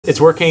It's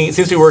working. It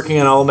seems to be working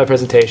on all of my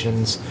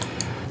presentations.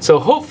 So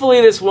hopefully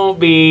this won't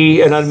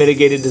be an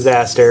unmitigated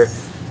disaster.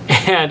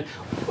 And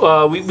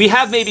we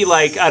have maybe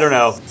like, I don't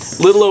know,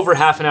 a little over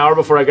half an hour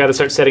before I got to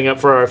start setting up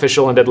for our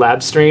official Undead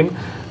Labs stream.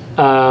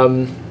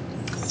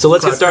 So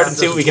let's get started and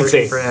see what we can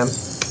see.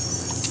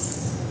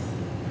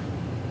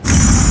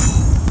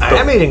 I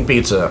am eating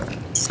pizza.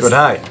 Good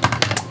high.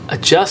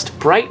 Adjust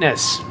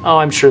brightness. Oh,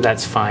 I'm sure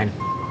that's fine.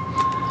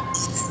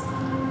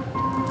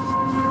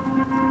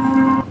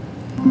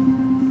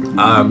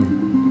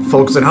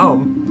 Folks at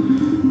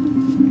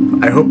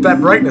home, I hope that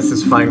brightness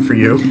is fine for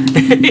you.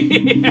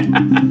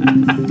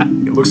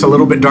 It looks a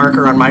little bit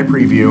darker on my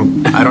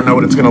preview. I don't know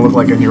what it's going to look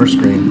like on your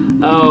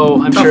screen.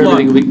 Oh, I'm sure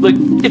everything will be... Look,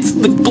 it's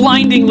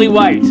blindingly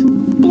white.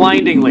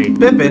 Blindingly.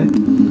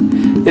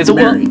 Pippin. It's a...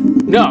 Well,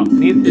 no.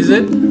 Is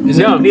it?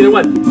 No, neither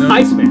one. No.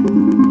 Iceman.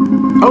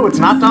 Oh, it's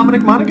not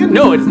Dominic Monaghan?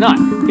 No, it's not.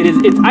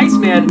 It's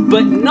Iceman,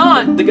 but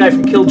not the guy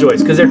from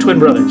Killjoys, because they're twin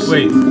brothers.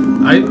 Wait,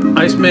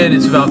 Iceman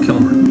is Val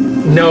Kilmer.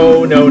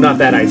 No, not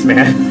that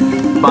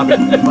Iceman. Bobby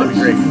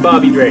Drake.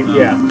 Bobby Drake,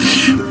 yeah.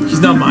 He's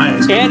not my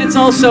Iceman. And it's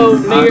also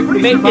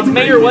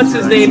Mayor what's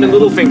his name in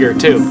Littlefinger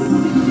too.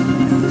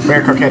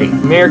 Mayor Carcetti.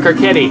 Mayor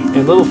Carcetti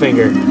and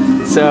Littlefinger.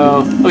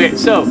 So okay,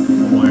 so.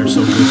 Why are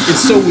so good?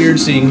 It's so weird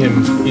seeing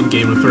him in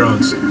Game of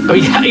Thrones. Oh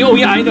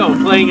yeah, I know.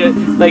 Playing a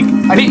like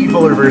an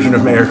eviler version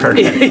of Mayor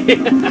Carcetti.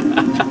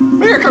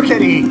 Mayor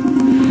Carcetti.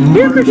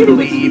 Mayor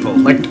Carcetti evil.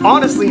 Like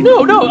honestly.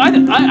 No.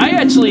 I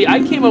actually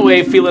came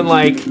away feeling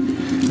like.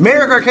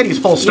 Mayor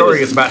Carcetti's whole story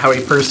is about how a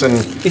person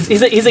with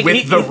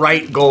the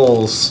right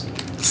goals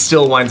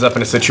still winds up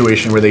in a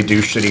situation where they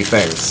do shitty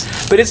things.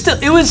 But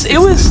it was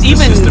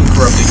even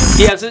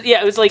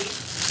it was like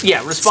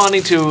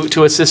responding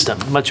to a system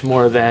much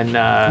more than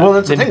well,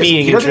 that's the thing.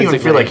 He doesn't even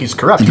feel like he's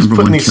corrupt. He's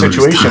put in these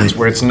situations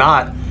where it's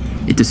not.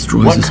 It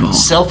destroys what us all.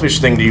 Selfish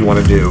thing do you want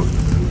to do?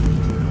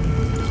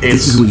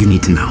 This is what you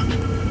need to know.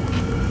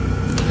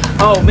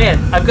 Oh man,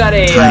 I've got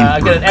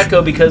an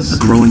echo because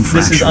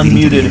this is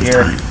unmuted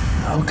here.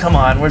 Oh, come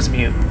on, where's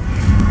mute?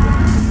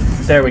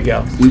 There we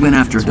go. We went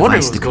after a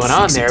device device what was going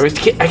on there.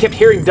 I kept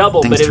hearing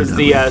double, but it was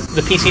the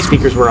PC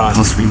speakers were on.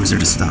 All three was there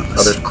to stop us.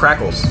 Oh, there's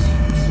crackles.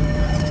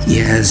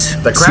 Yes,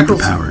 the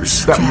crackles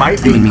superpowers. That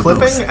might be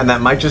clipping, and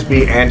that might just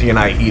be Andy and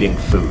I eating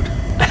food.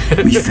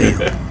 We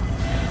failed.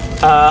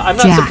 I'm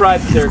not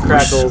surprised that there are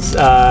crackles.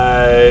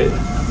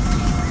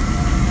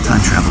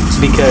 Time travel was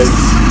because,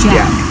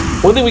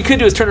 one thing we could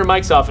do is turn our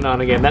mics off and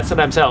on again. That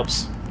sometimes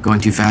helps. Going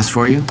too fast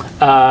for you? In fact,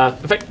 I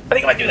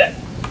think I might do that.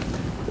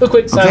 Real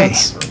quick,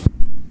 silence.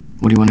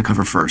 What do you want to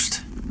cover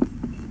first?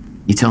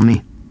 You tell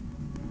me.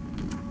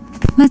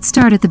 Let's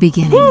start at the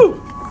beginning.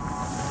 Woo!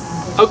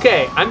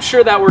 Okay, I'm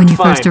sure that worked fine.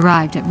 When you first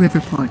arrived at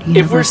Riverport University.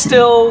 If we're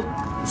still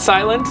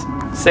silent,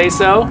 say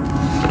so.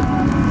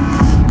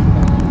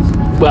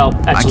 Well,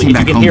 actually, if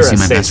you can hear us, say so. I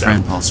came back home to see my best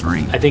friend, Paul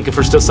Serene. I think if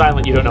we're still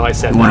silent, you don't know I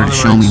said that. He wanted to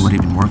show me what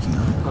he'd been working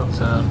on.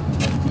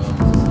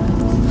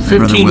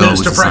 15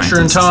 minutes to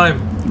fracture in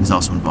time. He was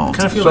also involved. I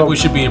kind of feel like we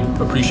should be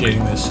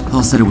appreciating this.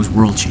 Paul said it was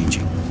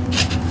world-changing.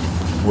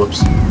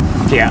 Whoops.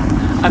 Yeah,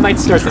 I might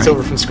start this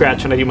over from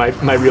scratch when I do my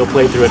real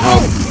playthrough at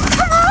home.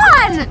 Come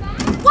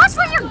on! Watch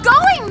where you're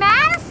going,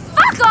 man!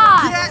 Fuck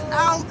off! Get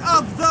out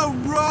of the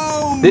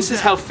road! This is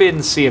how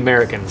Finns see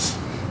Americans.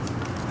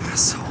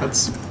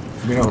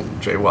 We don't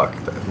jaywalk.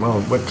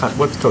 Well, what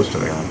coast are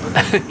they on?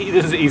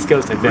 This is the East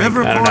Coast, I think.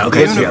 Riverport, I don't know.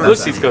 Okay,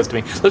 Looks East Coast to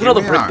me. Look at all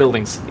the brick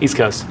buildings. East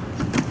Coast.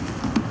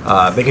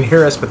 They can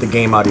hear us, but the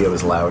game audio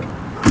is loud.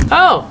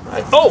 Oh,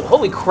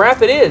 holy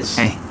crap! It is.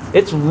 Hey,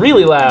 it's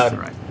really loud.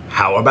 Right.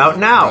 How about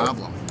now?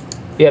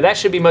 Yeah, that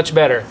should be much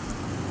better.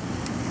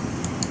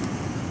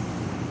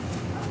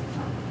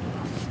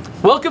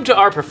 Welcome to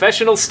our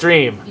professional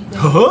stream.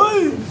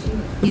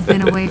 You've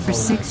been away for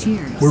 6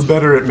 years. We're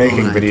better at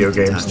making video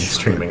games than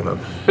streaming them.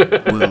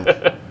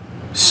 Well,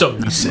 so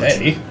you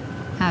say.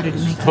 How did it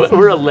make you feel?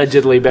 We're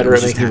allegedly better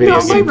at making video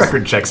No, my games.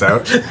 record checks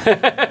out.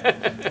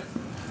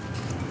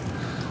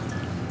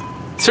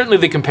 Certainly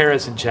the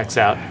comparison checks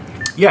out.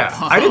 Yeah,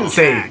 I didn't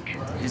say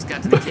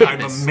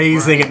I'm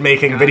amazing at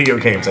making video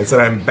games. I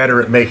said I'm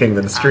better at making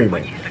than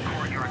streaming.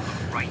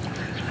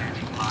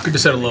 Good to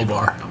set a low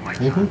bar.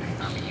 Mm-hmm.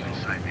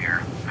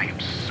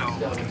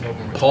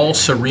 Paul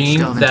Serene,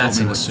 that's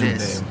an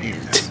assumed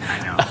name.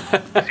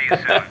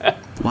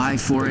 why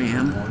 4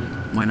 a.m.?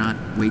 Why not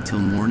wait till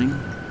morning?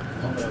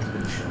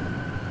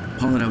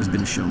 Paul had always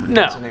been a showman.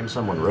 No. That's a name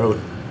someone wrote.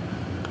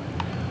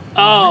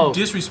 Oh,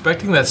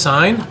 Disrespecting that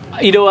sign?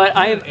 you know what?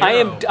 I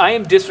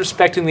am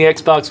disrespecting the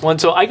Xbox One.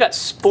 So I got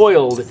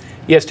spoiled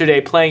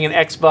yesterday playing an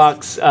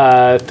Xbox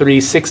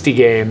 360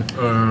 game,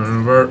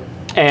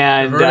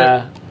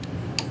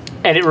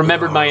 and it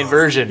remembered my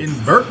inversion.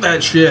 Invert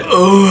that shit.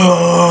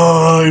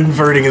 Oh,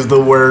 inverting is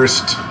the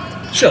worst.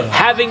 Shut up.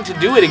 Having to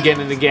do it again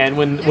and again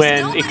when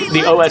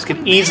the OS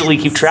could easily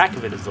keep track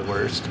of it is the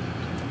worst.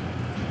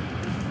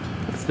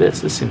 What's this?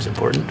 This seems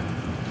important.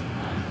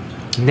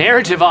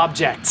 Narrative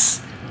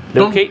objects.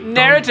 Locate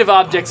narrative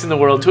objects in the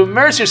world to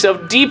immerse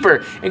yourself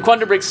deeper in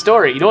Quantum Break's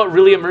story. You know what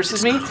really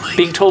immerses me?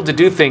 Being told to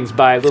do things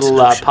by little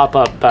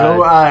pop-up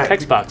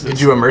text boxes.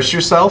 Did you immerse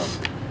yourself?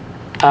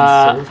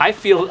 I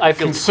feel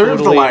Conserve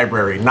totally the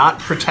library, not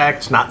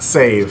protect, not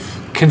save.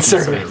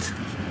 Conserve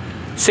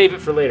it. Save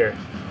it for later.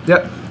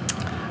 Yep.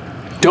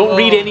 Don't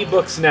read any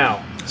books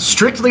now.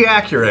 Strictly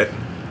accurate,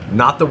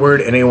 not the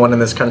word anyone in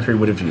this country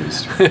would have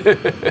used.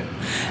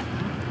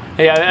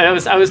 Hey, I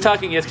was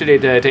talking yesterday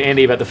to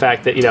Andy about the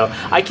fact that, you know,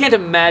 I can't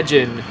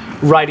imagine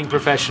writing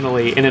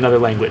professionally in another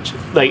language,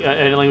 like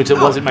in a language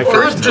that wasn't my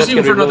first. Just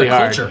even for another really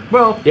culture.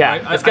 Well,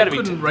 yeah, it's got to I be.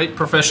 couldn't write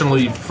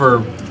professionally for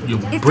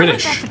If British, you're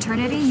with that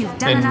fraternity, you've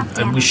done enough and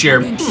damage we share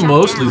by being shut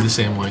mostly down. the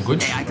same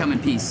language. Hey, I come in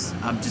peace.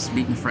 I'm just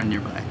meeting a friend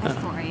nearby. At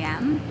 4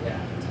 a.m.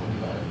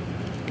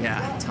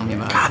 Yeah, tell me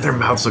about God, it. their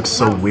mouths look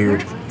so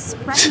weird.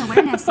 Spreading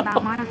awareness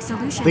about modern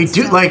solutions. They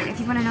do, So like, if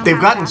you wanna know they've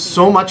how gotten to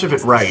so much of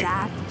it the right.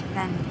 shaft,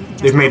 then you can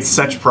just They've made ask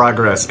such me.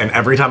 progress, and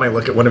every time I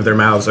look at one of their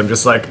mouths, I'm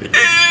just like,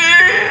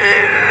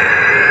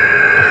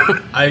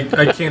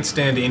 I can't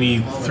stand any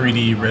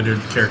 3D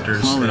rendered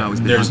characters. Well, I was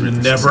There's hungry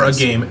been for never a success.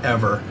 game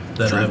ever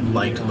that I've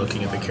liked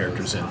looking at the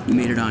characters in. You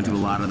made it onto a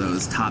lot of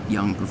those top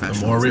young professionals.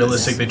 The more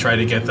realistic they try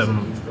to get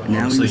them, Now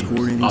he was obviously,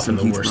 coordinating often some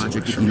the huge worse it project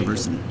looks at for the me.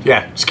 university.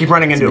 yeah, just keep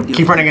running into him.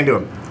 Keep running into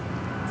him.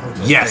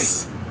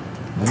 Yes.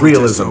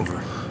 Realism.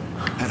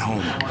 At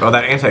home. Oh,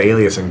 that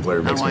anti-aliasing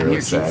blur makes Now me I'm really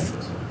here, sad. Chief.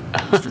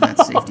 After that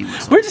safety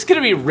whistle. We're just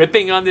gonna be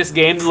ripping on this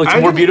game that looks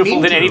I more didn't beautiful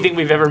mean than to. anything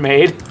we've ever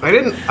made.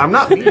 I'm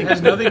not meaning It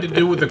has nothing to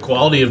do with the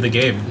quality of the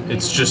game.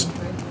 It's just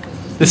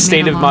The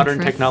state Made a of long modern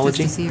trip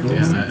technology. just to see a Yeah,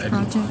 research I-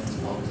 project.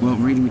 Well,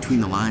 reading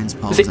between the lines,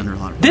 Paul's See, under a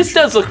lot of this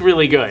pressure. does look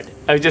really good.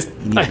 I need just a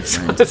want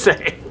friend. to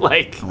say,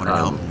 like, I want to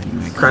help him any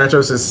way I can.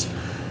 Chronotos is.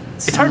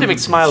 it's hard to make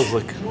smiles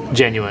look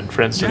genuine,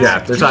 for instance. Yeah,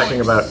 they're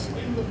talking about.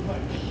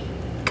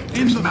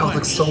 His mouth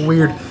looks so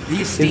weird.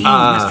 The esteemed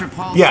Mr.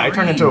 Paul Yeah, I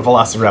turned into a Serene.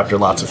 velociraptor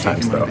lots of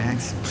times, Taking my though.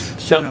 bags.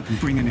 So,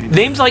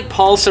 names like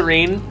Paul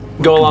Serene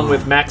go along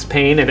with Max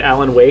Payne and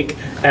Alan Wake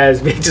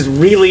as being just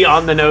really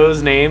on the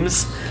nose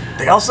names.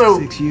 They also,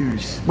 6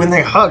 years. when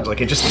they hugged,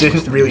 like, it just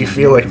didn't really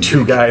feel like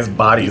two guys'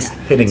 bodies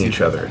hitting each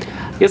other.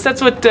 I guess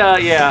that's what,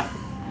 yeah.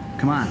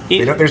 Come on.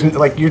 They don't, there's,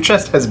 like, your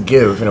chest has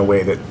give in a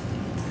way that.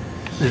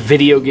 The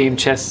video game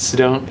chests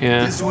don't,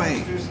 yeah. This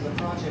way.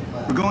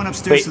 We're going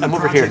upstairs Wait, to the I'm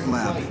over project here.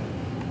 lab.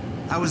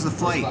 How was the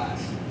flight?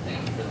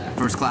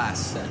 First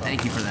class.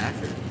 Thank you for that.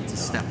 It's a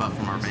step up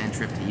from our van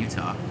trip to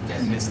Utah.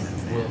 I missed that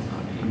thing.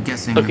 I'm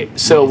guessing. Okay,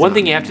 so one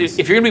thing you have to, if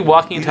you're going to be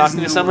walking and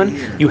talking to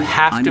someone, you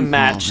have to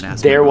match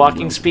their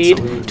walking speed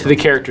to the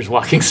character's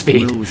walking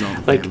speed.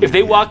 Like, if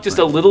they walk just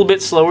a little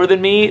bit slower than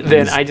me,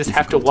 then I just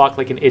have to walk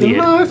like an idiot.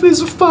 Life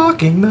is a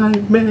fucking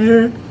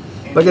nightmare.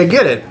 Like, I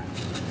get it.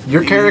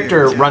 Your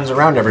character runs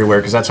around everywhere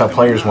because that's how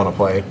players want to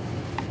play.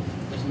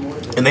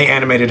 And they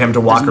animated him to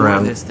walk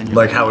around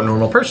like how a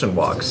normal person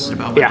walks.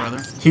 About my Yeah.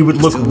 brother. He would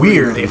look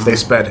weird if they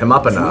sped him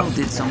up Well, enough.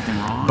 did something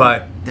wrong.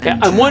 But Yeah,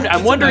 I'm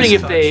wondering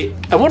if they,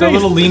 I'm They're a wondering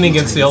little if, leaning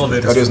against the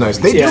elevator. that is nice.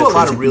 They Yeah. do a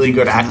lot of really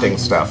good acting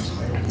stuff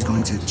It's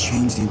going to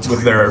change the entire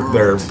with their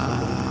world.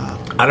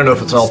 I don't know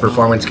if it's all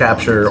performance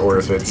capture or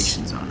if it's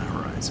Expectations on the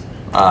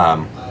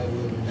horizon.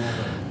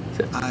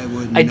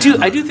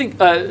 I do think,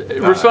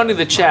 responding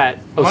to the chat,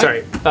 oh,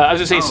 sorry, I was going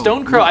to say,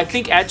 Stone Crow, I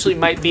think actually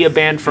might be a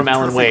band from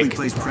Alan Wake.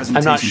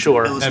 I'm not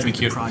sure. That'd be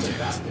cute.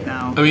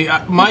 Now, I mean,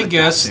 my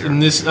guess,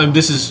 and this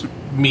is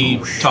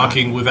me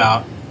talking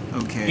without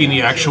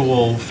any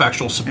actual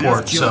factual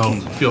support, so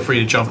feel free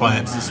to jump on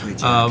it.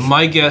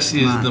 My guess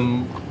is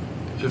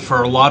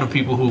for a lot of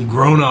people who've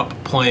grown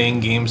up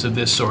playing games of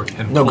this sort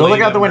and No, go play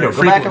look out the them window.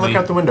 very Go back and look frequently,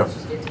 out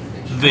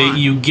the window.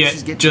 you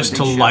get just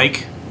to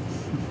like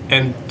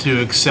and to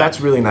accept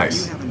That's really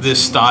nice.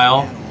 this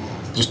style.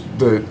 Just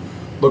the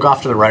look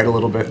off to the right a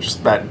little bit,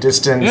 just that Yeah,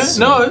 distance.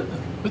 no,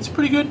 it's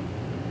pretty good.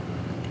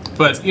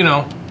 But, you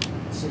know,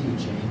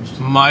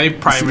 my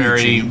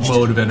primary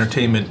mode of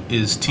entertainment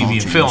is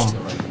TV and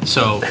film,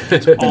 so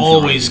it's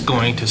always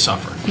going to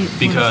suffer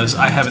because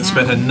I haven't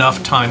spent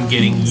enough time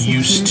getting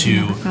used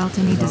to Felt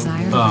any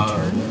desire to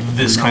return?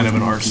 this kind of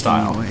an art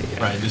style,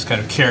 right? This kind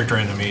of character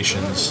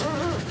animations.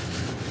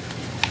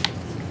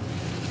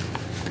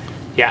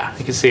 Yeah,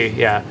 I can see,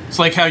 yeah. It's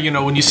like how, you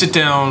know, when you sit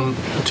down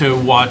to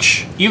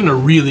watch even a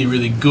really,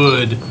 really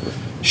good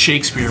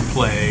Shakespeare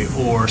play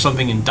or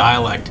something in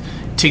dialect,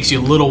 it takes you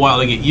a little while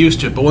to get used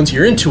to it, but once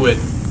you're into it,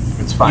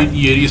 It's fine.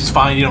 it's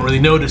fine. You don't really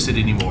notice it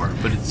anymore.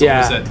 But it's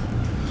Yeah. always that.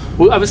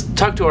 Well, I was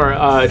talking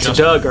to to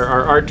Doug,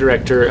 our art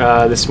director,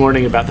 this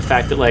morning about the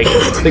fact that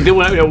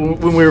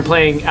when we were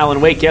playing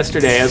Alan Wake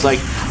yesterday, I was like,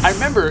 I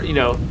remember,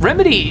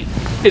 Remedy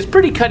is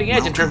pretty cutting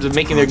edge in terms of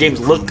making their games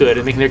look good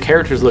and making their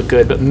characters look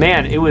good. But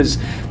man, it was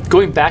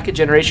going back a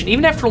generation,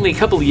 even after only a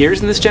couple of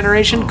years in this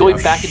generation, going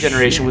back a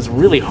generation was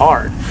really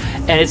hard.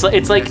 And it's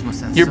like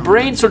your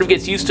brain sort of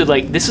gets used to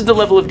like this is the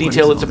level of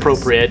detail that's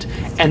appropriate,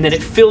 and then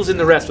it fills in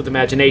the rest with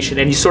imagination,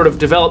 and you sort of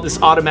develop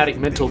this automatic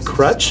mental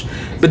crutch.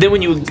 But then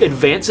when you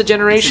advance a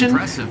generation,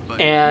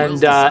 and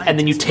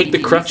then you take the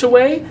crutch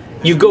away,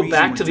 you go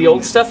back to the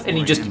old stuff, and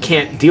you just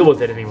can't deal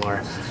with it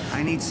anymore.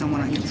 I need someone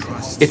I can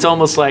trust. It's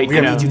almost like,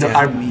 you know,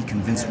 I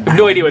have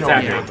no idea what's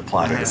happening. what the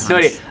plot is. No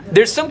idea.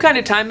 There's some kind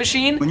of time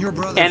machine,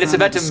 and it's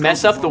about to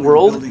mess up the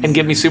world and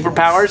give me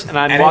superpowers, and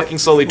I'm walking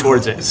slowly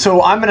towards it.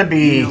 So I'm gonna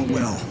be.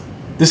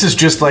 This is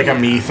just like a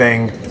me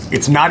thing.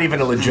 It's not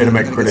even a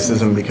legitimate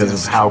criticism because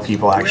of how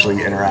people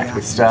actually interact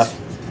with stuff.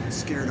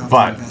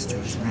 But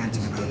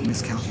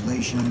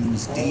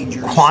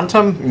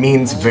quantum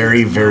means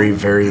very, very,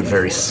 very,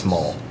 very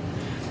small.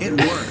 It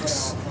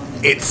works.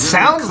 It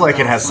sounds like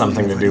it has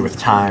something to do with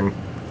time,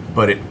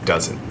 but it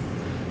doesn't.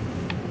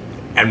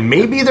 And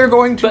maybe they're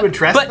going to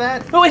address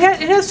that. No, it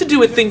has to do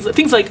with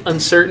things like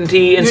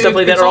uncertainty and stuff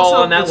like that are all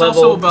on that level. It's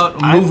also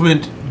about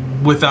movement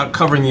without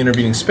covering the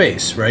intervening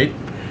space, right?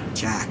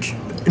 Jack.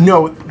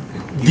 No,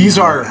 these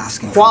are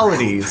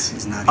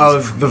qualities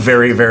of the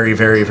very, very,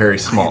 very, very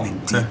small.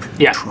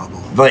 Yeah.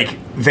 Like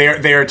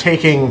they are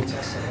taking.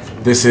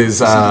 This is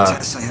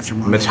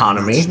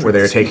metonymy, where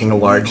they're taking a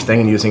large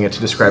thing and using it to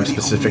describe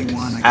specific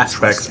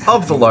aspects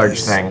of the large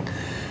thing.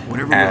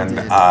 And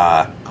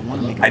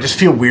I just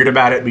feel weird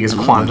about it because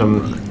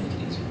quantum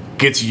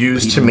gets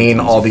used to mean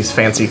all these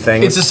fancy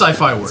things. It's a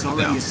sci-fi word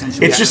now.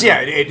 It's just, yeah,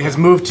 it has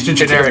moved to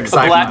generic It's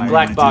sci-fi. a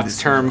black box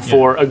term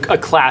for a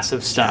class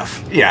of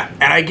stuff. Yeah,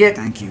 and I get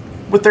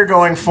what they're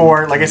going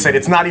for. Like I said,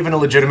 it's not even a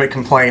legitimate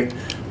complaint,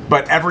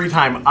 but every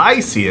time I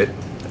see it,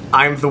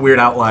 I'm the weird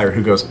outlier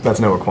who goes, that's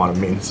not what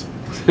quantum means.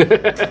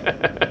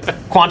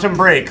 Quantum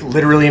break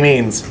literally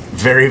means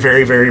very,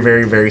 very, very,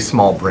 very, very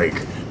small break.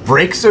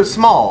 Break so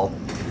small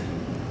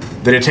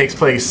that it takes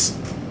place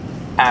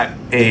at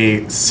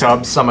a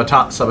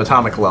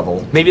subatomic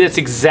level. Maybe that's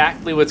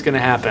exactly what's going to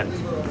happen.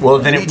 Well,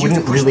 then it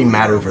wouldn't really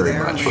matter very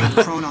much.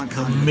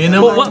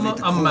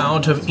 Minimum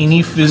amount of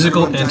any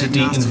physical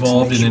entity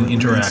involved in an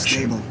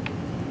interaction.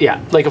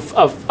 Yeah, like a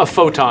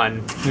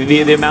photon.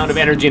 The amount of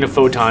energy in a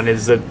photon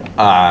is a...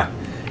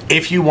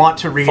 If you want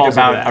to read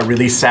about a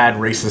really sad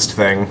racist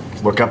thing,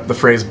 look up the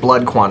phrase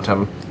blood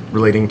quantum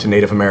relating to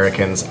Native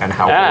Americans and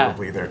how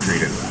horribly they're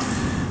treated.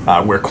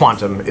 Where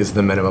quantum is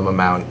the minimum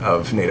amount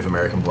of Native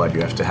American blood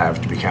you have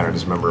to be counted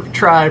as a member of a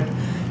tribe.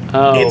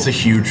 Oh. It's a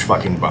huge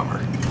fucking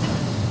bummer.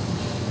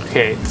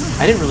 Okay,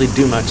 I didn't really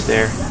do much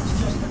there.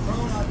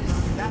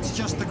 That's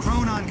just the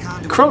chronon.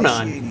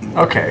 Chronon.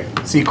 Okay,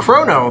 see,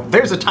 chrono,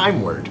 there's a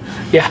time word.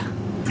 Yeah.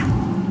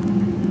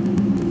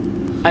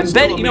 I'm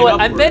betting. You know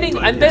what? I'm betting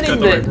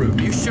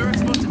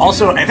that.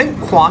 Also, I think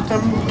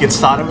quantum gets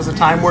thought of as a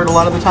time word a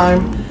lot of the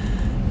time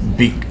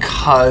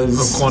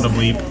because of Quantum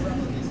Leap.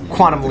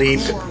 Quantum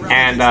Leap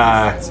and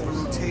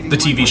the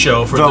TV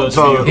show for those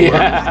of you who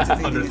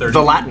are under 30.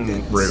 The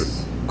Latin root,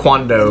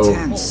 quando,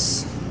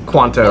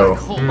 quanto,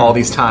 all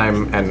these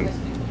time and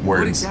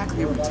words. What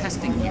exactly are we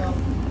testing here?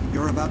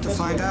 You're about to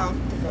find out.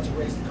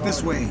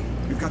 This way.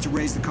 We've got to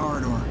raise the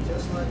corridor.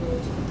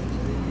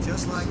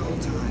 Just like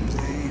old times,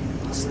 eh?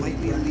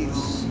 Slightly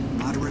illegal,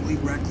 moderately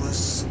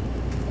reckless.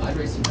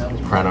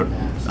 Chrono.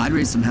 I'd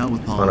raise some hell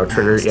with Paul. Chrono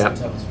trigger, yeah.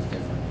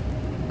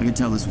 I could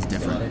tell this was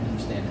different.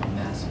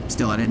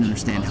 Still, I didn't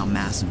understand how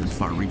massive and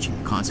far-reaching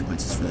the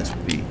consequences for this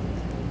would be.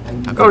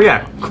 Oh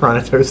yeah,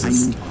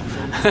 chronotosis.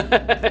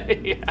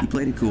 He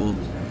played it cool,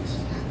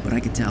 but I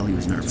could tell he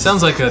was nervous.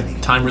 Sounds like a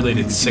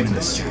time-related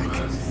sickness.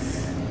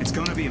 It's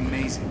gonna be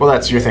amazing. Well,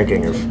 that's you're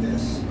thinking of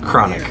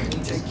chronic.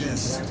 Take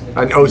this.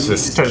 An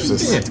osis,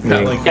 tosis.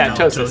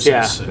 Tosis,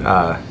 yeah.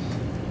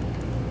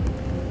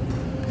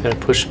 Gotta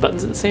push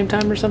buttons at the same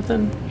time or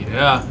something?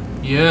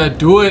 Yeah,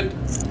 do it.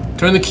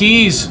 Turn the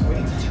keys.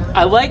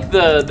 I like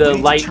the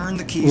light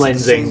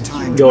lensing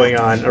going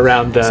on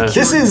around the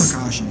This is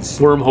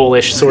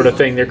wormhole-ish sort of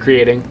thing they're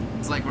creating.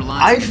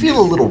 I feel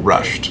a little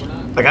rushed.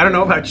 Like, I don't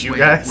know about you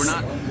guys. We're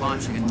not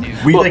launching a new.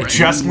 We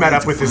just met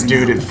up with this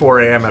dude at 4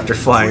 a.m. after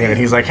flying in, and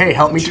he's like, "Hey,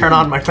 help me turn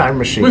on my time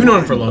machine." We've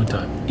known him for a long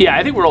time. Yeah,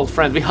 I think we're old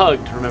friends. We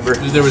hugged, remember?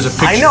 There was a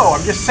picture. I know.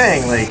 I'm just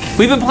saying, like,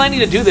 We've been planning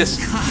to do this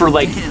for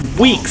like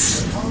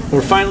weeks.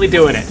 We're finally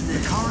doing it.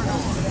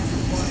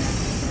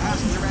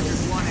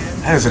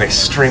 that is an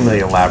extremely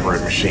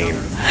elaborate machine.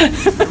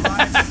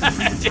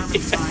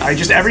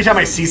 Every time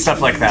I see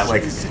stuff like that,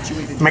 like,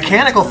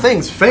 mechanical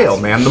things fail,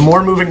 man. The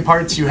more moving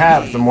parts you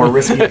have, the more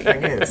risky the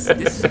thing is.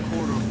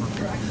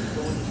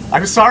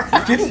 I'm sorry,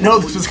 I didn't know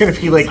this was going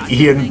to be like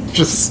Ian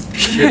just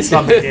shits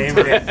on the game.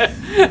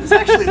 This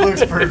actually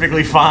looks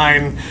perfectly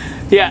fine.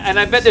 Yeah, and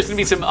I bet there's going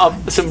to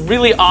be some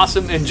really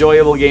awesome,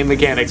 enjoyable game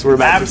mechanics we're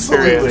about to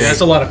experience. Yeah, that's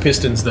a lot of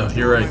pistons, though.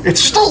 You're right.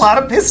 It's just a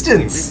lot of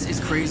pistons.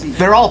 It's crazy.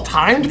 They're all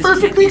timed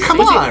perfectly?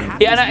 Come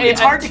on. Yeah, and it's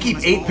hard to keep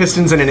 8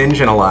 pistons in an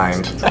engine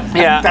aligned.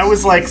 Yeah. That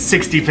was like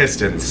 60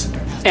 pistons.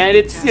 And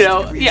it's,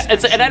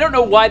 and I don't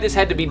know why this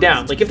had to be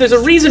down. Like, if there's a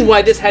reason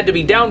why this had to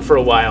be down for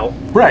a while.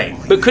 Right.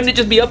 But couldn't it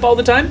just be up all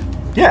the time?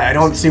 Yeah, I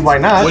don't see why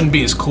not. Wouldn't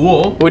be as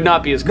cool. Would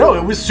not be as cool.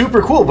 No, it was super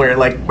cool. Where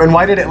and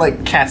why did it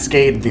like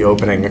cascade the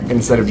opening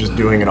instead of just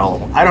doing it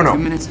all? I don't know. 2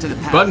 minutes to the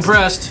pass. Button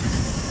pressed.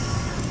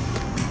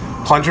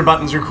 Plunger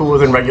buttons are cooler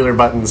than regular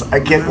buttons. I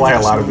get why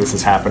a lot of this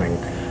is happening.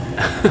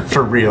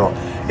 For real.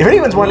 If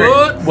anyone's wondering,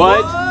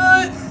 What?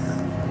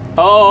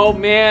 Oh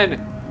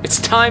man,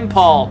 it's time,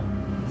 Paul.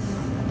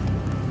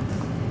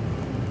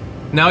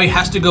 Now he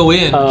has to go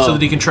in so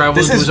that he can travel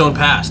into his own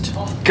past.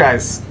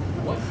 Guys,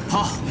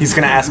 he's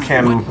gonna ask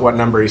him what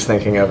number he's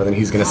thinking of, and then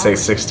he's gonna say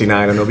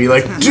 69, and they'll be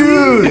like,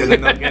 dude! And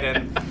then they'll get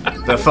in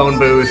the phone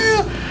booth.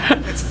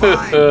 It's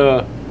fine.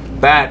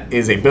 That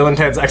is a Bill and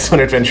Ted's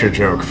Excellent Adventure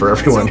joke for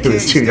everyone who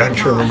is too young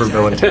to remember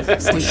Bill and Ted.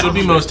 It should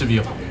be most of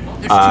you.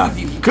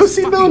 Go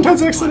see Bill and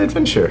Ted's Excellent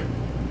Adventure.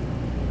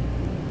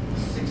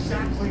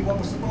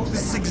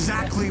 This is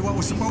exactly what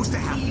was supposed to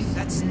happen.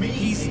 That's me.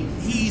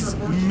 He's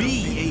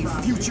me, a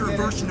future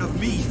version of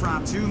me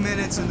from 2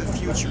 minutes in the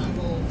future.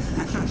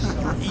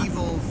 Your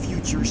evil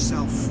future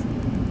self.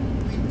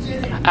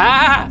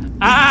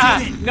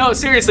 No,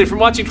 seriously, from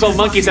watching 12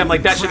 Monkeys, I'm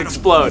like, that should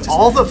explode.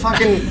 All the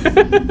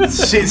fucking...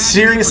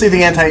 seriously,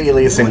 the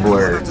anti-aliasing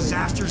blur.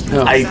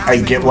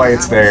 I get why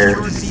it's there.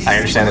 I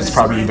understand it's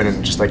probably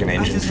even just like an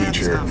engine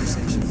feature.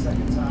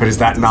 But is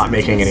that not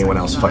making anyone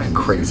else fucking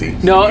crazy?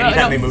 No,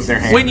 Anytime they move their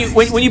hands.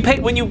 When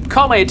you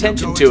call my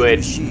attention to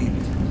it,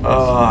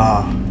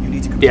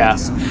 yeah.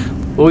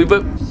 Well,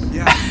 but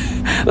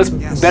let's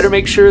better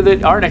make sure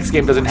that our next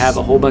game doesn't have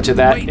a whole bunch of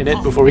that in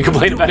it before we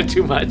complain about it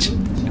too much.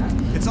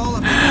 It's all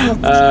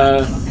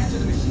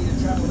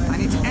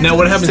Now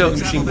what happens to the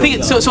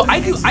machine? So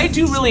I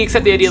do really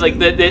accept the idea, like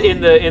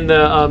in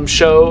the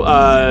show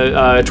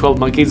 12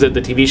 Monkeys, the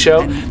TV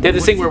show, they have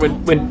this thing where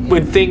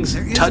when things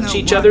touch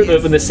each other,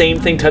 when the same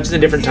thing touches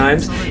in different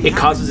times, it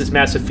causes this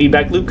massive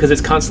feedback loop because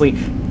it's constantly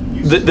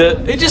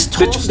It just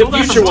told the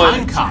future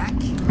one.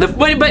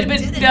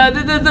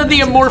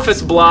 The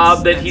amorphous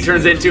blob that he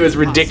turns into is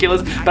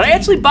ridiculous, but I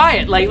actually buy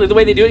it, like the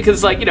way they do it, because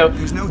it's like, you know,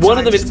 one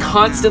of them is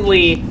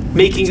constantly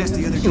making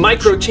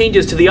micro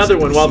changes to the other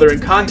one while they're in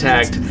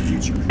contact,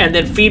 and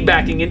then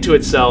feedbacking into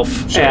itself.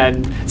 Sure.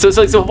 And so it's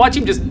like, so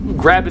watching him just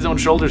grab his own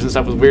shoulders and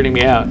stuff was weirding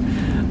me out.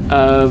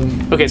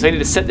 Okay, so I need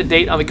to set the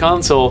date on the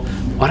console.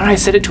 Why don't I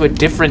set it to a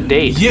different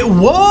date? Yeah,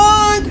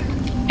 what?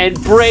 And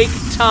break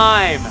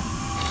time.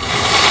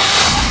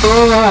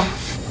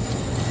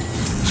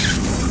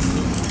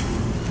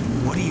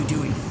 What are you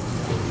doing?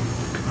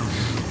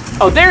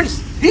 Oh,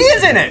 he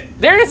is in it.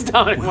 There's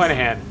Dominic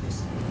Moynihan.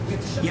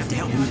 You have to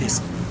help me with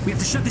this. We have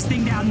to shut this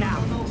thing down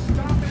now.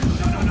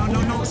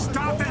 No,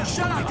 stop it.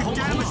 Shut up. You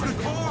damage the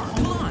core.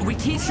 Hold on. We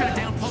can't shut it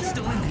down. Paul's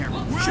still in there.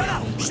 Shut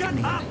up. Shut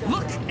up.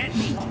 Look at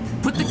me.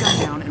 Put the gun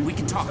down and we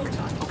can talk,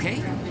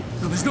 okay?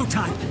 No, there's no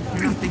time.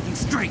 You're not thinking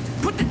straight.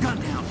 Put the gun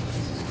down.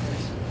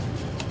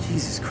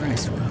 Jesus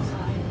Christ, Will.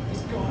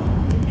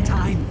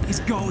 Time is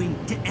going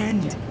to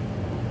end.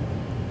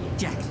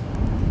 Jack.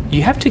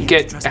 You have to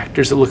get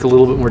actors that look a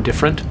little bit more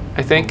different,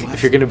 I think,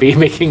 if you're going to be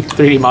making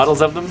 3D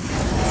models of them.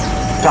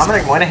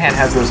 Dominic Moynihan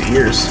has those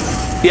ears.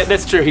 Yeah,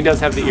 that's true. He does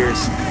have the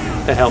ears.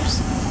 That helps.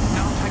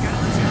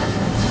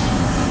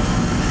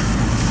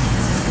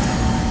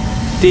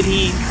 Did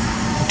he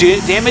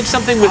damage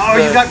something with Oh,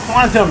 you got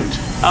quantumed.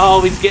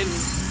 Oh, he's getting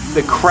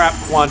the crap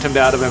quantumed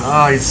out of him.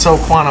 Oh, he's so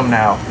quantum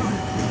now.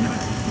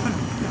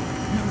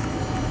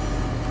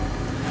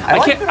 I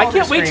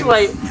can't wait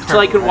till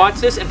I can watch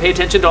this and pay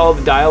attention to all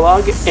the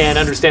dialogue and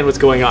understand what's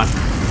going on.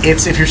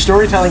 It's if your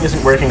storytelling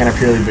isn't working on a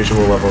purely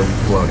visual level,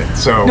 you've blown it.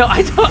 So no,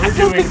 I don't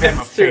doing think them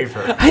that's a true.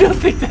 favor. I don't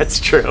think that's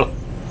true.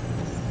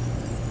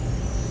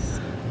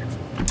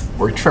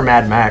 Worked for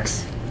Mad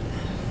Max.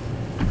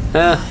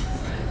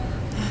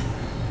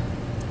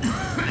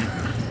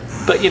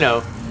 But you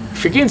know,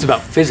 if your game's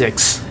about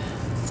physics,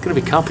 it's going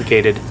to be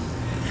complicated.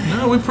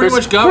 No, we pretty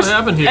much got what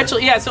happened here.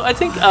 Actually, yeah. So I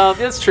think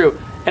that's true.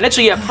 And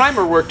actually, yeah,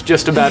 Primer worked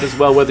just about as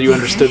well whether you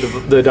understood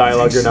the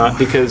dialogue or not,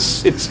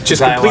 because it's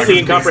just completely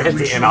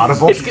incomprehensible.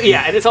 Inaudible?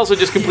 And it's also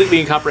just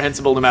completely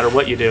incomprehensible no matter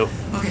what you do.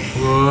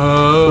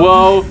 Whoa.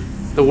 Whoa,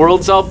 the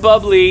world's all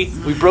bubbly.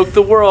 We broke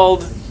the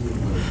world.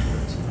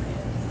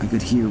 I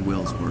could hear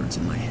Will's words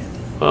in my head.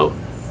 Whoa,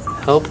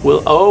 help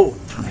Will. Oh,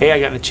 hey, I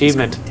got an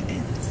achievement.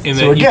 And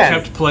So then you again,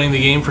 kept playing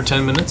the game for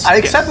 10 minutes? I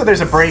accept that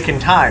there's a break in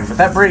time, but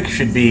that break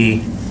should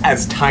be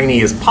as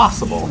tiny as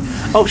possible.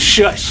 Oh,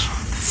 shush.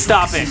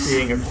 Stop it.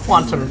 Being a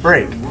quantum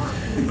break.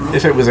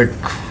 If it was a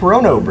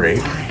chrono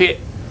break...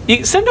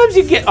 Sometimes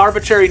you get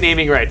arbitrary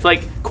naming rights,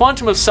 like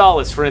Quantum of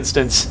Solace, for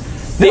instance.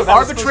 They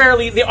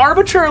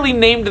arbitrarily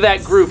named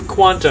that group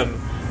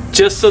Quantum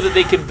just so that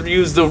they could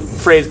use the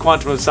phrase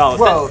Quantum of Solace.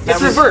 Well,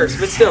 it's reversed,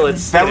 but still,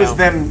 it's... That was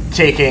them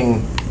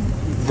taking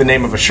the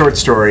name of a short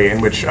story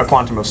in which a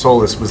Quantum of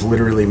Solace was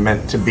literally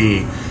meant to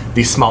be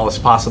the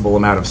smallest possible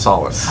amount of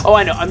solace. Oh,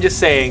 I know. I'm just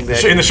saying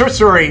that... In the short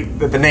story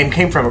that the name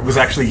came from, it was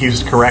actually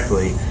used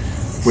correctly,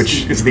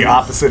 which is the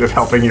opposite of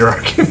helping your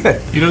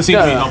argument. You don't seem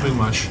to be helping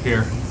much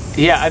here.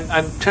 Yeah,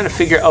 I'm trying to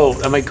figure... Oh,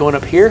 am I going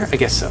up here? I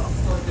guess so.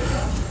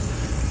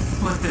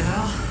 What the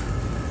hell?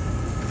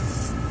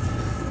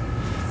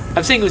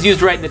 I'm saying it was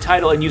used right in the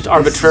title and used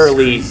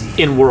arbitrarily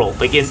in world,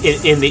 like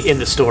in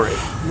the story.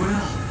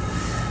 Well,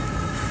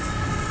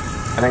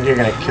 I think you're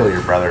gonna kill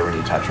your brother when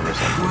you touch him or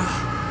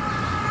something.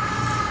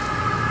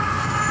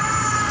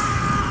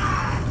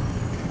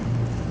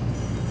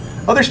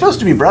 Oh, they're supposed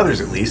to be brothers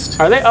at least.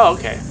 Are they? Oh,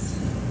 okay.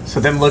 So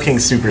them looking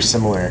super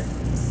similar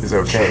is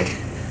okay.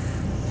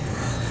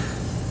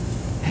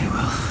 hey,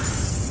 Will.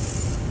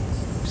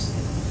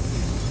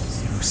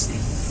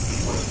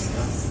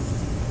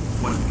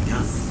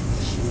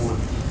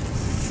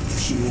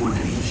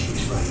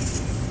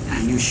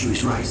 I knew she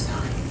was right.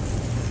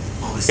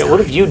 All this Yeah, what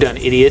have you done,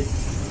 idiot?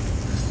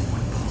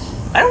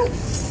 I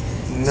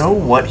don't know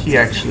what he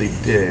actually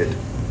did.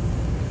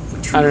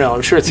 I don't know.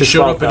 I'm sure it's He his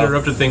showed fault, up and though.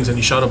 interrupted things, and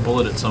he shot a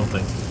bullet at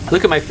something.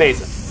 Look at my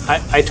face.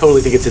 I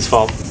totally think it's his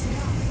fault.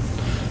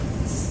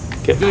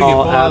 Get You gotta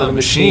Paul get out of the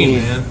machine.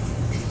 man.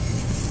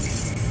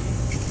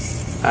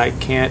 I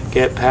can't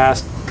get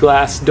past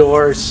glass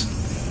doors.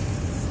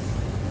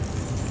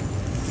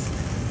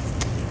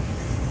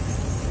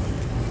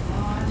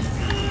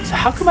 So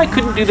how come I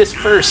couldn't do this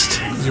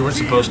first? You weren't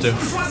supposed to.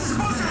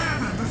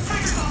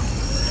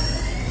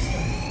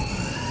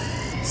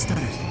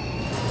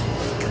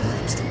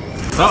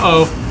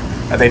 Uh-oh.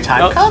 Are they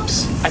time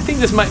cups? I think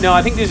this might. No,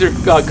 I think these are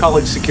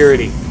college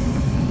security.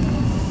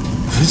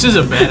 This is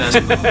a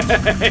badass.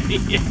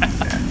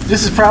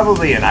 This is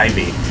probably an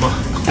Ivy.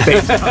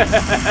 based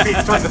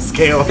on the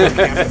scale of the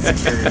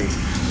campus security.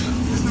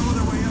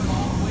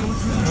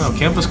 Oh,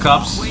 campus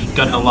cops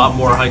gotten a lot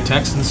more high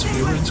tech since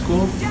we were in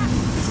school.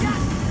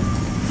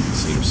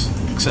 Seems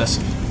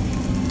excessive.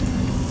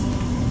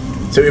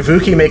 So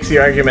Ibuki makes the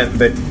argument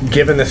that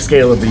given the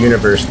scale of the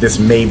universe, this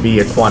may be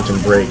a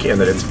quantum break and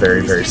that it's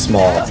very, very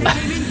small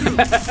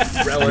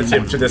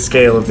relative to the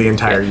scale of the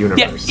entire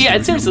universe. Yeah,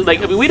 and seriously,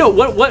 like, I mean, we don't.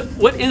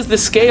 What is the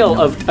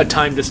scale of a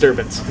time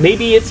disturbance?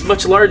 Maybe it's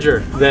much larger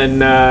than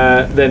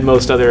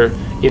most other,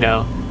 you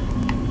know,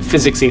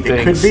 physicsy things.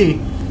 It could be.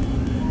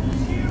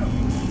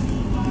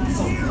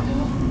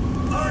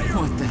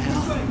 What the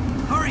hell?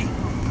 Hurry!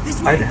 This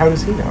way! How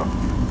does he know?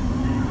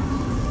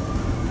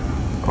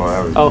 Oh,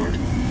 that was weird.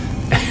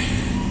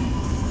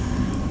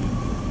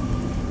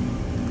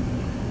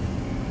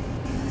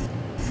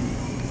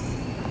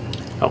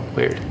 Oh,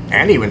 weird.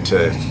 And he went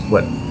to,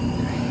 what,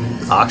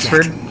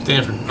 Oxford?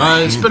 Stanford.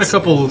 He spent a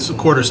couple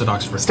quarters at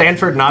Oxford.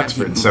 Stanford and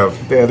Oxford, so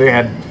they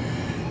had,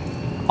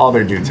 all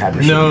their dudes had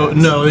machine guns.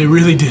 No, they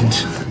really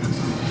didn't.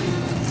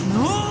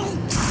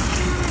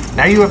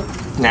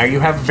 Now you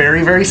have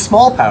very, very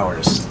small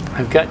powers.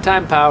 I've got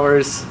time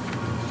powers.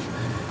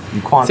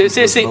 You quantum.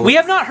 Seriously, we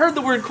have not heard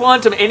the word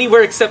quantum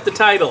anywhere except the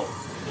title.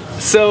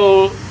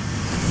 So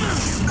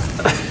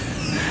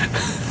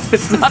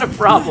it's not a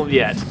problem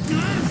yet.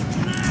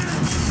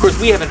 Of course,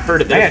 we haven't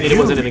heard it. That doesn't mean it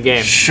wasn't in the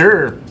game.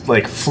 Sure,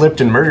 like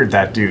flipped and murdered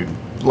that dude.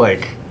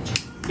 Like,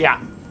 yeah.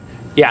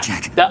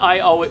 That I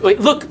always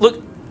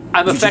look.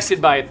 I'm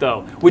affected by it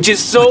though, which is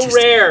so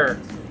rare.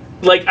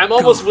 Like, I'm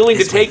almost willing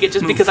to take it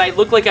just because I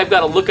look like I've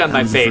got a look on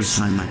my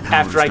face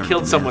after I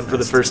killed someone for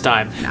the first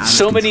time.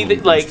 So many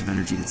like. Do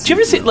you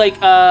ever see do you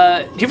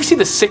ever see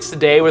The Sixth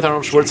Day with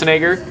Arnold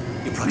Schwarzenegger?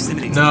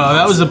 No,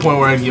 that was the point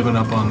where I'd given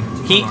up on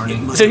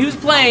Arnie. So he was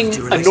playing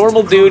a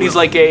normal dude. He's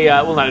like a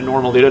well, not a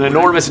normal dude, an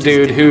enormous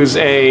dude who's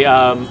a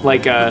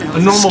like a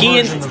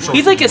ski.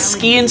 He's like a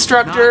ski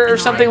instructor or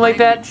something like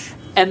that.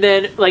 And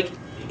then like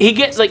he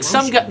gets like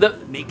some guy.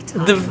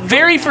 The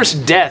very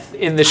first death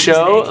in the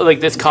show, like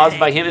that's caused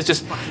by him, is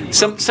just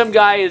some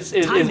guy is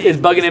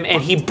bugging him,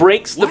 and he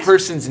breaks the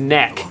person's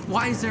neck.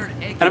 Why is there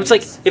an egg? And I'm just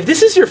like, if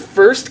this is your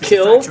first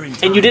kill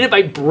and you did it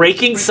by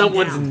breaking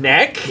someone's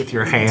neck with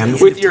your hands,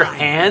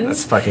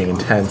 that's fucking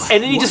intense.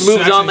 And then he just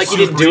moves on like he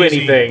didn't do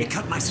anything.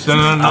 So,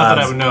 not that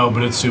I would know,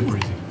 but it's super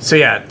easy. So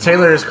yeah,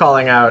 Taylor is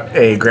calling out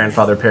a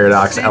grandfather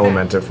paradox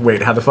element of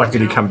wait, how the fuck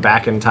did he come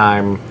back in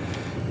time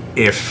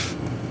if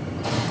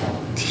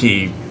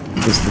he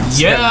was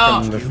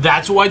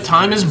that's why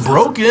time is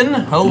broken.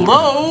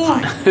 Hello.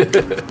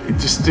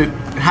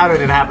 How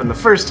did it happen the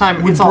first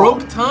time? We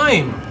broke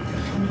time.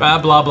 Blah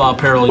blah blah.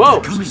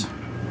 Parallel. Whoa!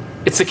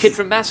 It's the kid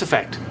from Mass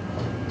Effect.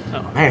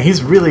 Oh. Man,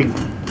 he's really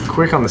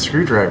quick on the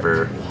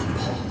screwdriver.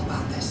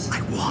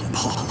 I warned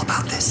Paul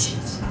about this.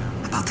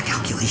 About the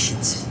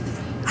calculations.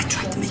 I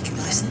tried to make you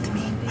listen to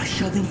me. By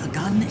shoving a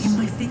gun in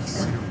my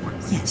face?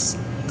 Yes,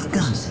 a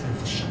gun.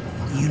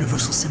 The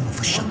universal symbol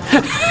for shut the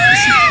fuck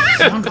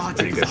up.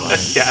 Pretty good one.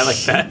 Yeah, I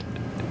like that.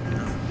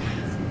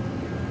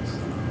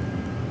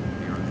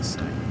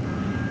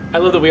 I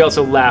love that we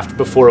also laughed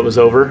before it was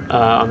over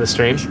on the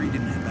stream.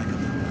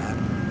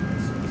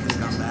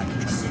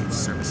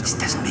 This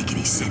doesn't make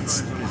any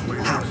sense.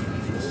 How?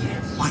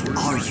 Why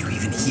are you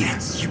even here?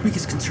 Your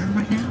biggest concern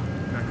right now?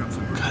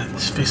 God,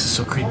 this face is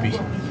so creepy.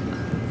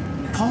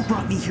 Paul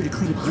brought me here to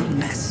clean up your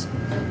mess.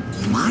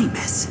 My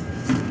mess?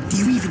 Do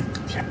you even...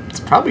 Yeah, it's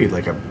probably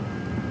like a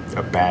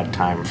bad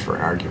time for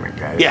an argument,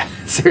 guys. Yeah,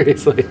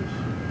 seriously.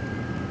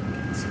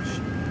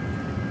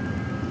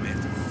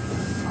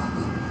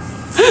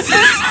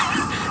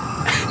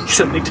 He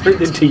suddenly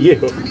turned into you.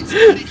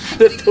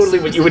 That's totally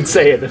what you would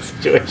say in this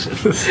situation.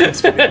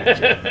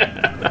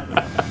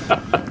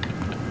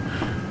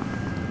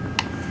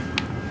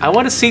 I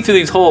want to see through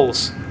these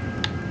holes.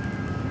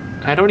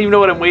 I don't even know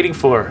what I'm waiting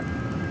for.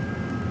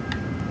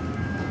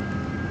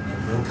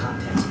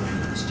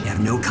 You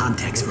have no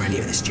context for any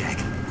of this, Jack.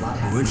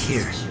 We weren't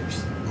here.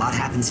 A lot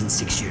happens in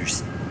 6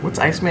 years. What's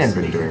Iceman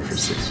been doing for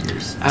 6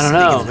 years? I don't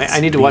know. Man, I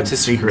need to watch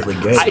this. Secretly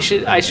gay.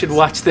 I should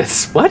watch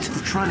this. What?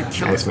 We're trying to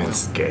kill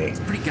Iceman's gay.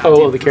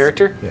 Oh, the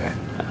character? Yeah.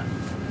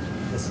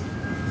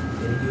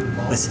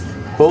 Listen,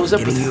 What was up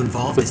Getting you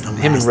involved with is the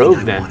him and last Rogue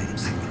thing I then?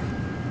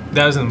 wanted.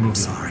 That was in the movie.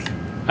 Sorry.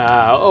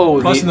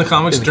 Plus, in the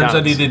comics, in the turns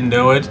out he comics. didn't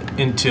know it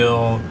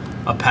until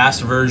a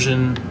past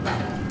version.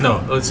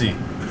 No, let's see.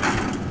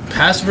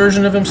 Past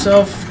version of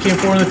himself came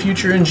forward in the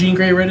future, and Jean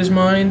Grey read his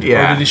mind.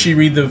 Yeah. Or did she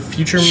read the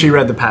future? She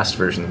read the past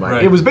version of mine.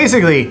 Right. It was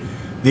basically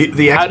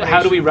the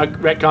How do we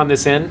retcon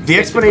this in? The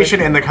explanation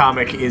in the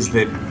comic is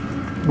that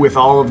with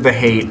all of the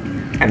hate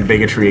and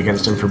bigotry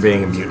against him for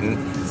being a mutant,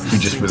 he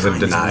just was in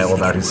denial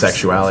about his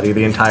sexuality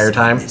the entire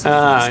time.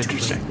 Ah,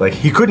 interesting. Like,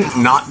 he couldn't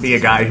not be a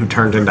guy who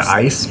turned into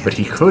ice, but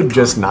he could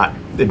just not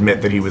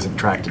admit that he was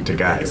attracted to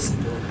guys.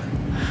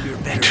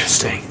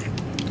 Interesting.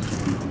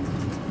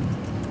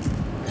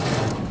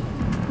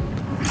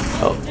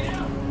 Oh.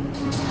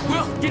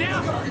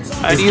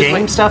 Is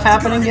game stuff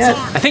happening yet?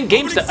 I think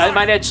game stuff. I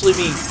might actually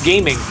be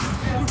gaming.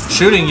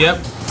 Shooting, yep.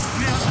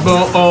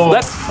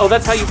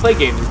 That's how you play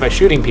games, is by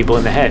shooting people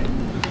in the head.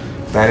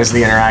 That is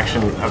the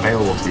interaction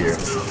available to you.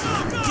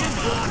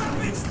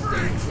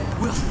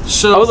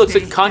 So, Oh, it looks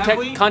like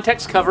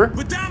context cover.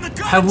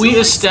 have we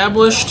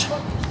established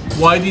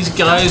why these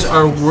guys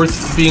are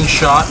worth being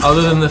shot,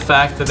 other than the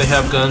fact that they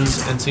have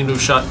guns and seem to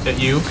have shot at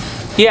you?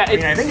 Yeah. I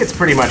mean, I think it's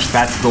pretty much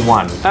that's the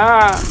one.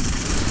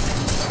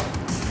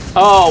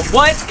 Oh,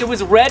 what? It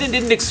was red and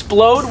didn't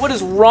explode? What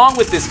is wrong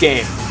with this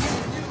game?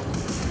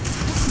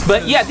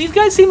 But yeah, these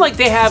guys seem like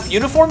they have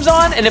uniforms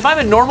on, and if I'm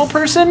a normal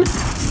person,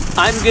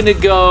 I'm gonna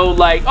go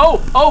like,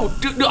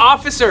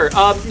 officer,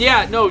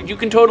 yeah, no, you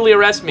can totally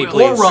arrest me,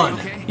 please. Or run.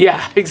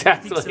 Yeah,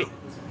 exactly.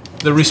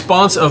 The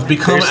response of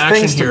become There's action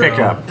things to hero pick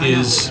up.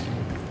 is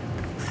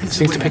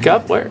Things to pick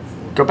up? Where?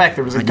 Go back,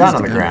 there was a gun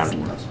on the ground.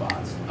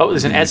 Oh,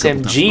 there's an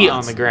SMG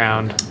on the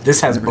ground.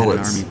 This has Never had an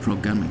bullets. army pro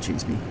gunman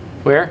chase me.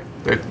 Where?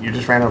 You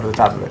just ran over the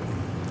top of it.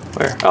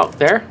 Where? Oh,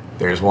 there?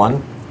 There's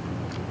one.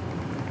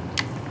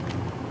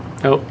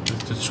 Oh.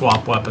 to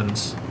swap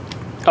weapons.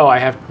 Oh,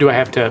 do I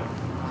have to?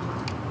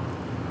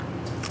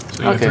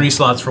 So you have 3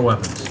 slots for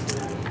weapons.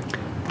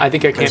 I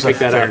think I can't There's pick a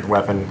that third up.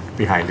 weapon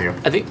behind you.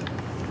 I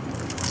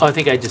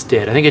think I just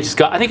did. I think I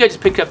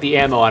just picked up the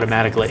ammo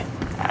automatically.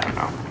 I don't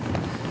know.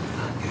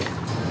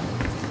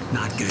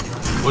 Not good.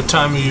 What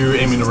time are you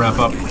aiming to wrap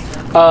up?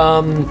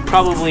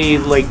 Probably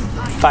like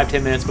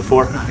 5-10 minutes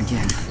before.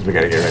 Again. We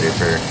gotta get ready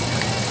for...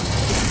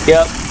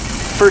 Yep.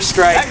 First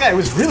strike. That guy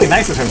was really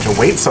nice of him to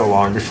wait so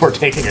long before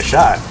taking a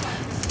shot.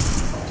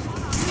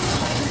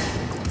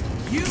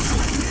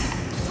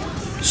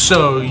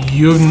 So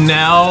you've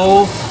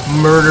now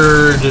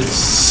murdered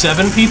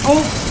 7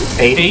 people?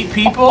 8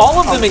 people? All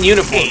of them in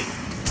uniform.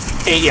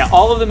 8, yeah.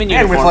 All of them in And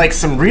uniform. with like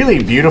some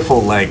really beautiful,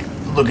 like,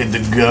 look at the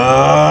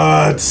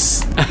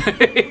guts.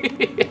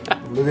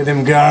 Look at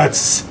them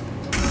guts.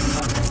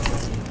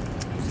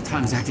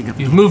 Time's acting up.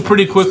 You've moved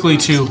pretty quickly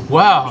to,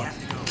 wow,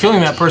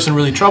 killing that person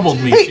really troubled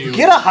me. Hey, to,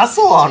 get a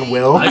hustle on,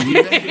 Will. What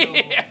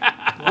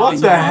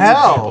the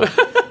hell?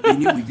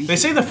 they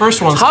say the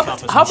first one's the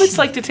toughest. Hobbits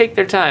like to take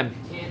their time.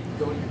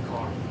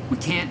 We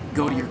can't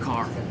go to your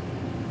car.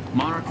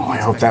 Monarch. Oh, I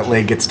hope that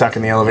leg gets stuck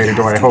in the elevator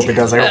door. I hope it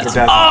does. I hope it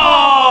does.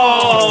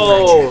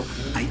 Oh,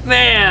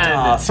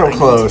 man. So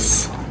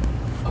close.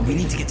 We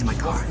need to get to my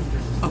car.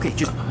 Okay,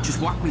 just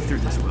walk me through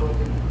this, Will.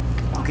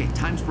 Okay,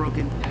 time's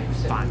broken.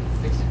 Fine.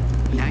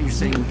 Now you're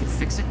saying we can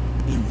fix it?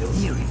 In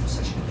theory,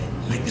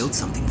 I built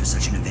something for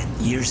such an event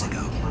years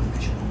ago.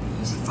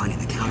 Finding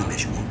the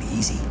countermeasure won't be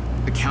easy.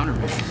 A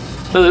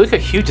countermeasure. Oh, look how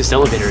huge this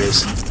elevator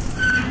is.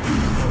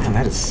 Man,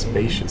 that is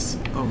spacious.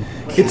 Oh,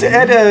 It's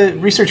at a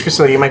research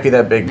facility. It might be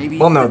that big. Maybe-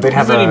 Well, no, they'd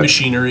have Any a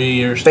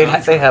machinery or they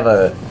stuff? they have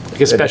a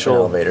Like a special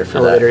elevator for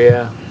elevator,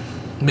 that. yeah.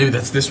 Maybe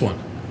that's this one.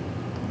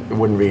 It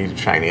wouldn't be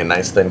shiny and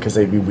nice then, because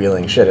they'd be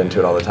wheeling shit into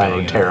it all the time Oh,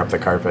 and yeah. tear up the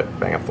carpet,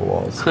 bang up the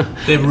walls.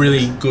 They have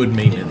really good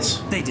maintenance.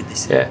 They did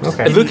this. Yeah.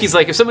 Okay. And Luki's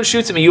like, if someone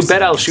shoots at me, you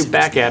bet I'll shoot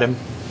back at him.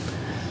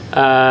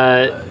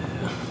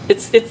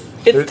 It's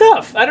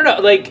tough. I don't know.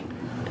 Like,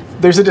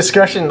 There's a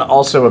discussion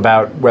also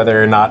about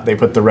whether or not they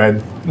put the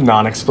red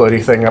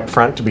non-exploding thing up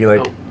front to be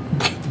like,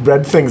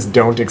 red things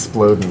don't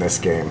explode in this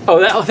game.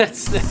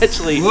 that's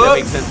actually that Whoop.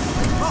 makes sense.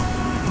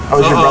 Oh,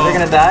 is your brother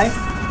gonna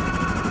die?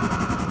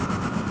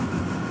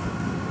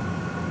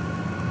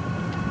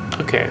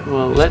 Okay,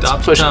 well let's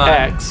Stop push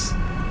time. X.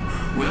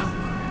 Will?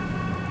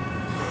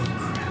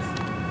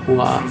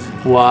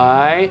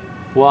 Why?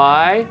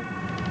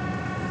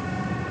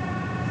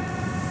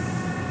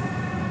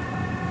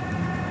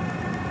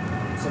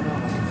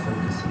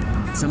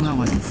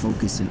 Somehow I can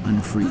focus and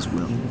unfreeze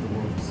Will.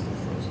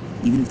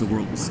 Even if the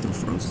world was still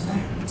frozen.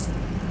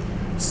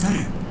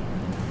 Sir,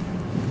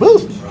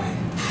 Will's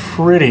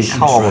pretty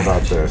calm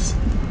about this.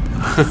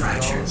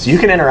 fracture. So you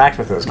can interact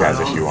with those guys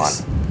if you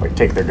want. Like,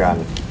 take their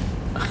gun.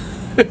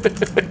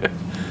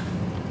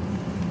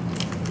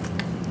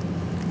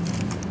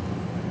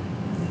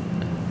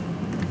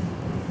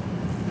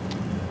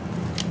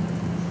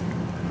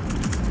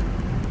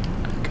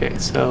 Okay,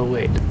 so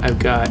wait,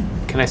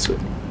 can I switch?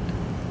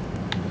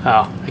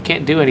 Oh, I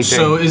can't do anything.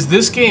 So is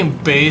this game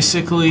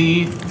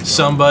basically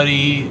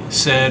somebody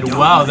said,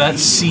 wow, that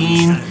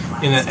scene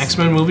in that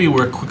X-Men movie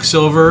where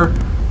Quicksilver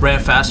ran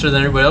faster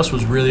than everybody else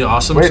was really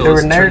awesome. Wait, so there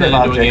were let's turn narrative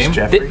that into a objects, game.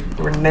 Jeffrey.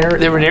 There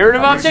There were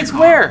narrative objects?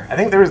 Where? I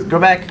think there was. Go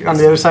back on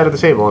the other side of the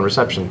table in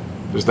reception.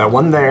 There's that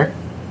one there.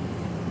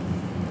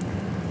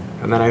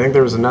 And then I think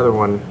there was another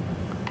one.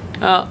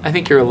 Oh, I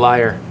think you're a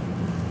liar.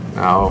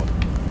 No.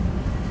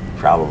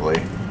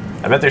 Probably.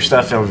 I bet there's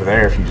stuff over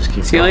there if you just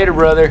keep See you going. later,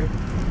 brother.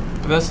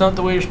 But that's not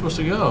the way you're supposed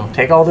to go.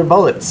 Take all their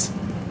bullets.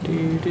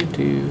 Do do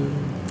do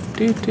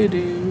do do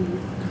do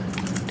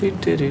do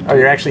do do. Oh,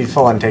 you're actually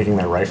full on taking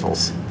their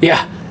rifles.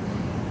 Yeah.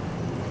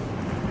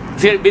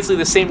 See, basically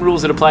the same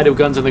rules that apply to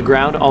guns on the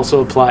ground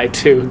also apply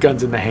to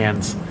guns in the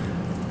hands.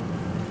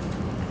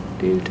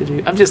 Do do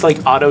do. I'm just like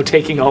auto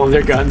taking all of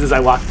their guns as I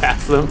walk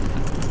past them.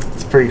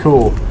 It's pretty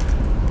cool.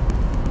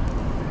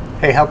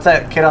 Hey, help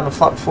that kid on the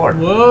floor.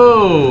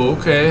 Whoa,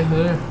 okay.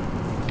 There.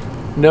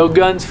 No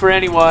guns for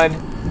anyone.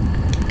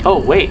 Oh,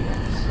 wait.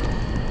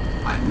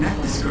 I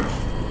met this girl.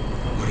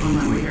 What are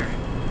you doing here?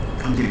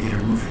 I'm gonna get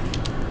her moving.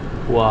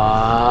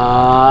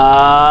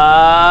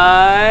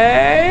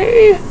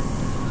 Why?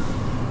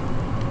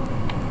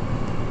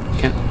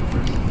 Can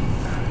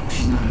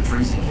She's not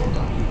unfreezing.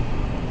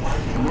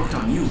 It worked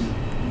on you.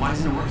 Why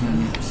isn't it working on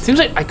you? seems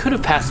like I could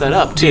have passed that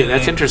up too.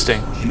 That's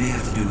interesting. It may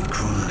have to do with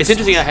Chronos. It's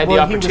interesting I had the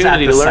Well, he was at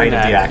opportunity the to learn site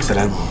of the that.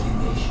 accident.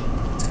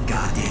 It's a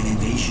goddamn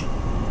invasion.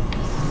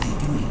 What are they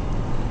doing?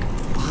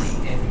 Why?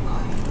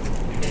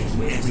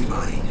 Taking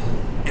everybody,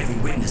 every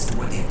witness to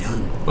what they've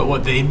done. But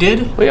what they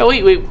did?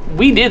 Wait,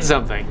 we did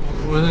something.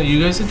 Wasn't it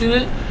you guys that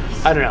did it?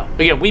 I don't know.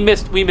 Again, we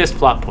missed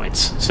plot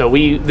points. So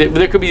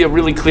there could be a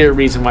really clear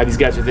reason why these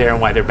guys are there and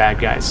why they're bad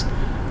guys.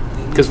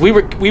 Because we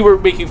were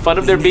making fun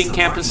of their being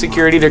campus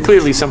security. They're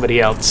clearly somebody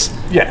else.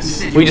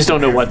 Yes. We just don't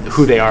know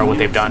who they are, what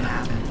they've done.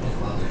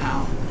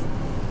 How?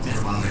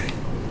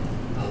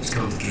 It's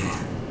complicated.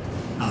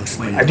 I'll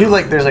explain it. I do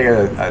like there's like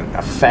an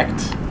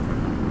effect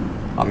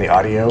on the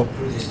audio.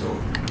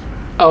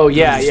 Oh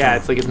yeah, yeah.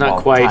 It's like it's not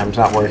While quite. Time's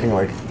not working.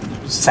 Like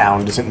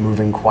sound isn't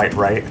moving quite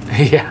right.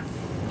 Yeah.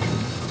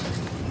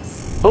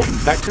 Oh,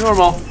 back to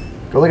normal.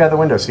 Go look out the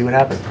window. See what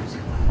happened.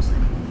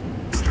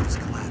 Systems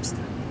collapsed.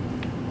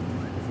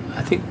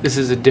 I think this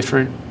is a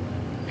different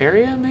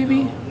area,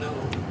 maybe. No.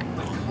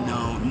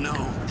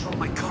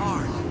 My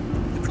car.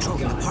 They're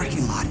patrolling the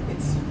parking lot.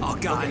 Oh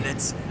God,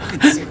 it's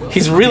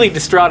He's really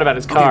distraught about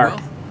his car.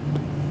 Okay, well,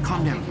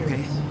 calm down,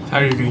 okay? How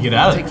are you going to get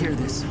out of Take there? care of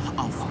this.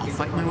 I'll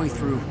fight my way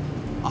through.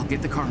 I'll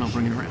get the car and I'll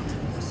bring it around.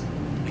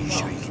 Are you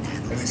sure you can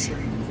handle this?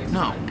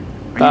 No.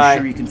 Are Bye. you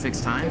sure you can fix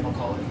time?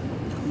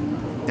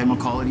 Then we'll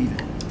call it even.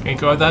 Can't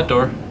go out that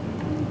door.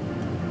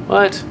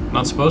 What?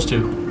 Not supposed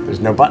to. There's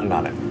no button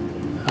on it.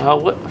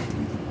 What?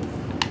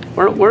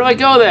 Where do I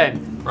go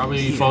then?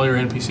 Probably you follow your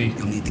NPC.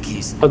 You'll need the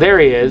keys. Oh, there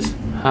he is.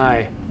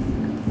 Hi.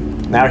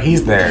 Now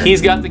he's there.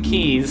 He's got the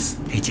keys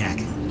Hey Jack,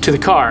 to the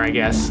car, I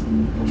guess.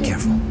 be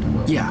careful.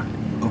 Yeah.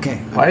 Okay.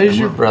 Why is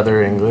your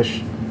brother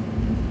English?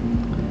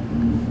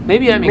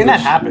 Maybe I'm I mean, English.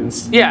 that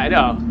happens. Yeah, I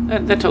know.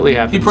 That totally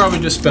happens. He probably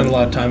just spent a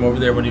lot of time over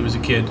there when he was a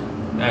kid.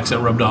 The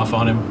accent rubbed off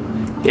on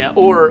him. Yeah,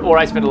 or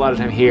I spend a lot of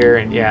time here,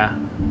 and yeah.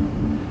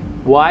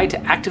 Why? To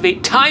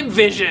activate time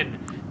vision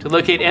to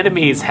locate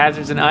enemies,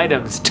 hazards, and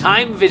items.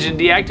 Time vision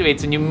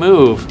deactivates when you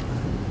move.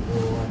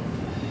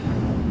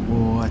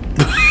 What?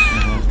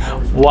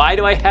 Why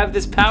do I have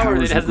this power that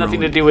powers has are nothing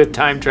to growing. do with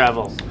time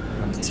travel?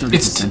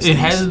 It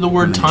has the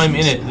word time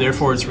in it,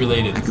 therefore it's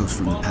related. That goes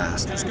from the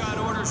past. Just got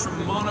orders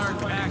from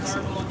Monarch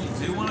Action.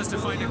 They want us to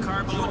find a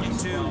car belonging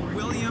to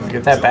William.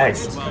 Get that bag.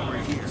 While we're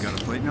here.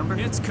 Got a plate number?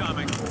 It's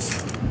coming.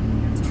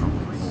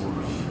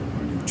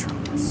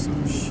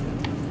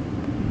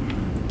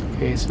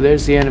 Okay, so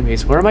there's the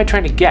enemies. Where am I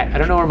trying to get? I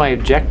don't know where my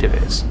objective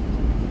is.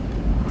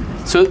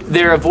 So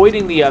they're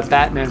avoiding the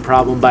Batman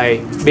problem by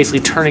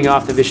basically turning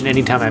off the vision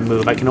anytime I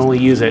move. I can only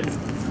use it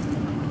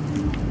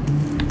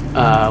when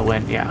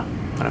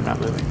I'm not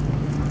moving.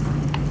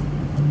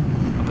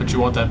 But you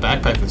want that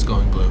backpack that's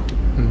going blue.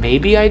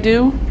 Maybe I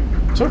do?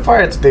 So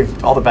far,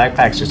 all the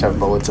backpacks just have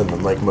bullets in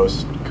them, like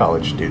most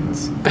college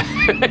students.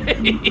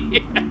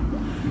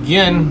 Again,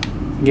 Yeah.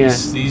 again,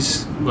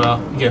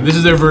 this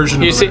is their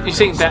version You're of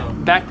saying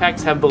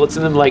backpacks have bullets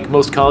in them like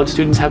most college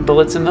students have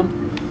bullets in them?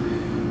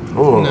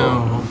 Ooh.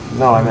 No.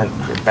 I meant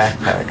your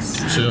backpacks.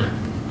 Sure.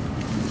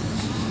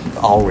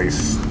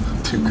 Always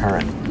too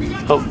current.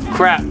 Oh,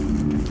 crap.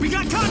 We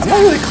got I'm contact. not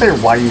really clear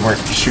why you weren't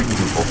shooting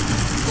people.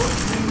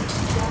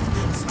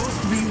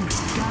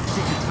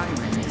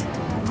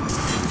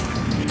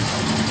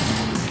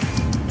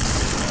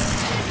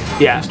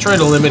 Yeah. He's trying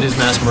to limit his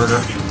mass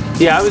murder.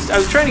 Yeah, I was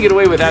trying to get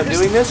away without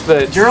doing this,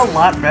 but You're a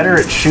lot better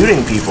at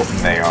shooting people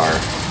than they are,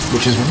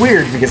 which is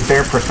weird because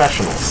they're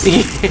professionals.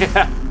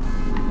 yeah.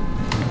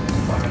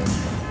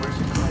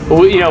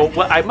 Well, you know,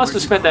 I must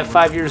have spent that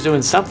 5 years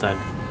doing something.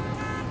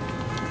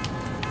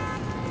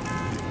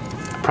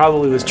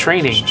 Probably was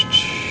training.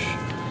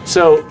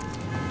 So,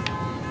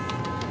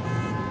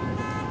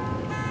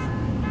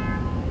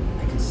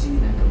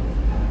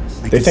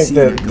 They think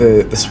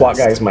that the SWAT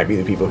guys might be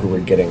the people who were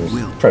getting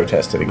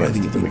protested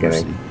against at the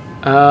beginning.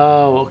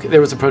 oh, okay.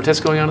 There was a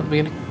protest going on at the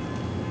beginning.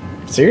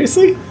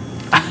 Seriously?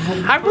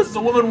 I was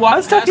the woman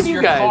walked talking past to you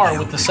your guys. car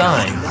with the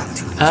sign.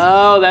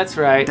 Oh, that's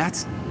right.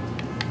 That's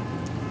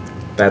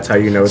That's how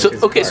you know it's So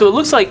his okay, car. so it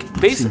looks like in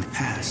basically. the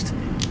past.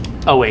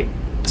 Oh wait.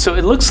 So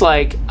it looks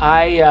like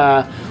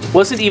I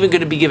wasn't even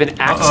going to be given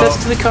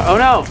access to the car. Oh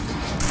no.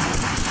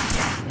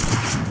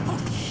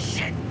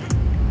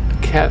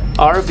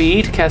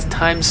 RB to cast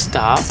time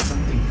stop.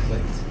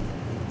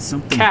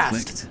 Something Cast.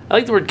 clicked. I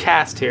like the word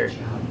cast here.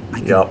 I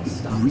can Yup.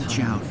 reach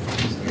out.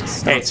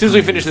 Hey, as soon as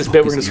we finish this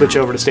bit, we're going to switch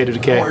over to State of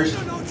Decay. What are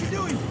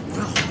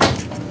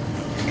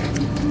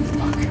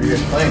you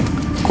guys playing?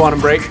 Quantum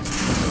Break.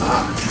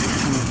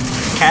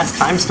 Cast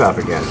time stop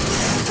again.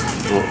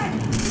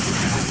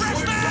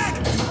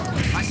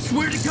 I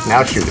swear to God.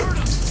 Now shoot him.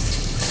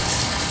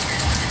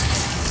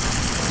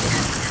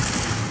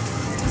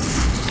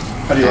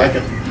 How do you like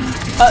it?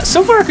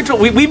 So far, Control,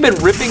 we've been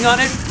ripping on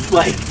it,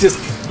 like just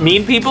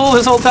mean people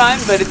this whole time,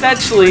 but it's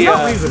actually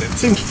No reason. It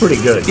seems pretty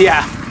good.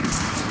 yeah.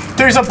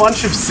 There's a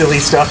bunch of silly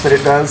stuff that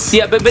it does.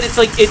 Yeah, but it's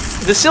like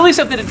it's the silly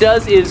stuff that it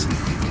does is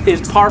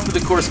par for the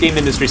course game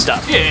industry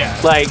stuff. Yeah.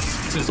 Like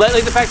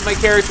the fact that my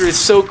character is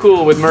so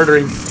cool with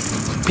murdering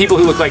people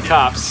who look like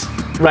cops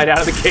right out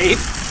of the gate.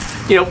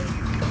 You know,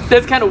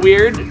 that's kind of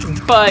weird,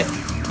 but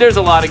there's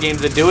a lot of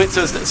games that do it.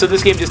 So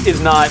this game just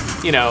is not.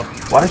 You know,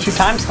 Why don't you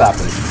time stop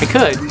it? I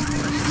could.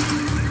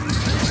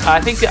 I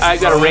think I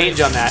got a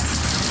range on that.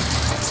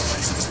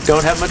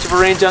 Don't have much of a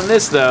range on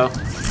this though.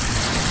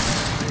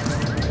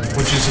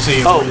 Which is to say,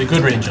 you have a really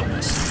good range on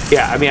this.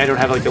 Yeah, I mean, I don't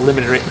have like a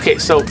limited range. Okay,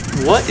 so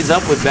what is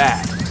up with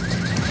that?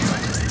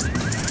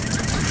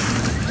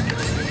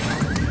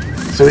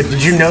 So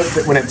did you note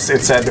that when it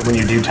said that when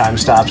you do time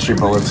stops, your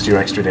bullets do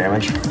extra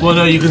damage? Well,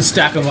 no, you can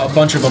stack a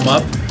bunch of them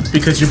up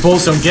because your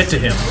bullets don't get to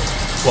him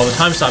while the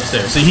time stop's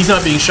there. So he's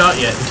not being shot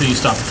yet until you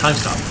stop the time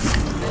stop.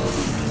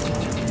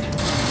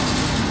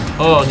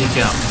 Oh, Nick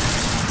out.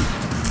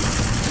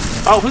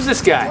 Oh, who's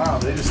this guy? Wow,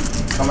 they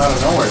just come out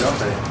of nowhere, don't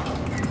they?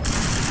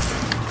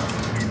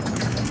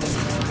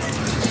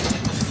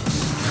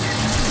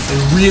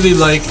 I really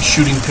like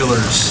shooting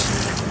pillars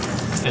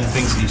and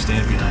things that you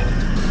stand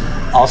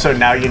behind. Also,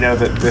 now you know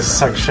that this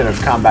section of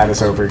combat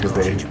is over because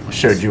they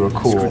showed you a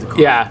cool.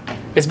 Yeah,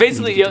 it's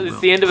basically it's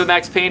the end of a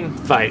Max Payne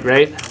fight,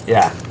 right?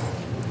 Yeah.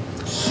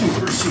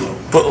 Super slow.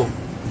 Uh-oh.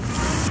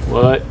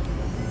 What?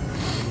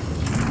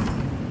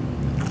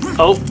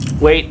 Oh,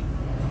 wait.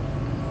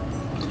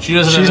 She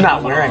doesn't. She's have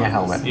not wearing a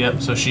helmet.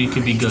 Yep, so she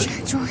could be good.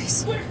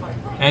 Joyce.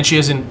 And she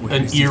has an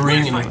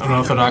earring in an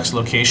unorthodox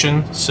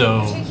location,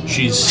 so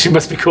She she's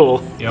must be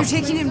cool. You're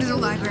taking him to the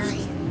library. You might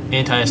still be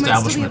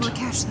anti-establishment. able to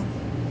catch them.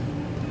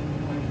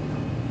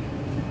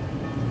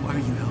 Why are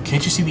you helping?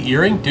 Can't you see the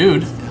earring,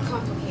 dude?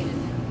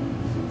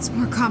 It's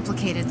more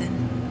complicated than.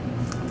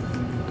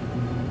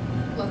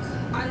 Look,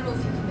 I don't know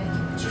if you can make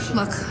it, but you should.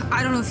 Look,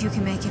 I don't know if you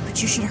can make it,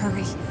 but you should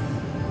hurry.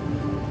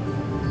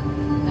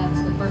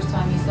 That's the first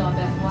time you saw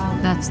Beth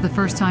Wild. That's the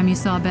first time you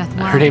saw Beth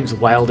Wild. Her name's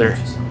Wilder.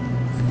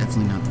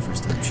 Definitely not the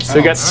first time she So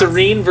we got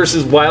Serene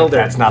versus Wilder.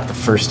 That's not the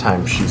first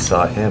time she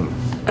saw him.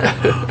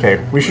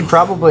 Okay, we should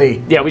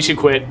probably. Yeah, we should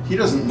quit. He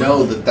doesn't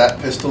know that that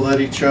pistol that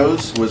he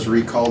chose was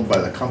recalled by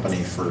the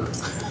company for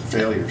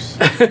failures.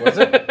 Was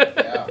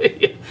it?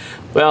 Yeah.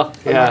 Well,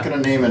 I'm yeah. not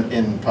going to name it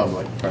in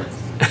public, but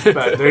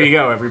But there you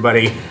go,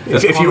 everybody.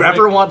 If you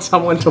ever want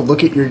someone to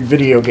look at your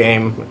video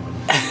game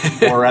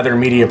or other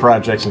media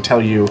projects and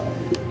tell you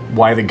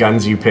why the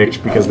guns you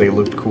picked because they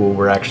looked cool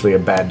were actually a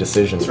bad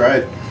decision, that's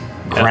right.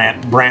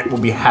 Brant will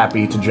be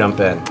happy to jump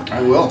in.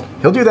 I will.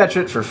 He'll do that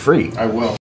shit for free. I will.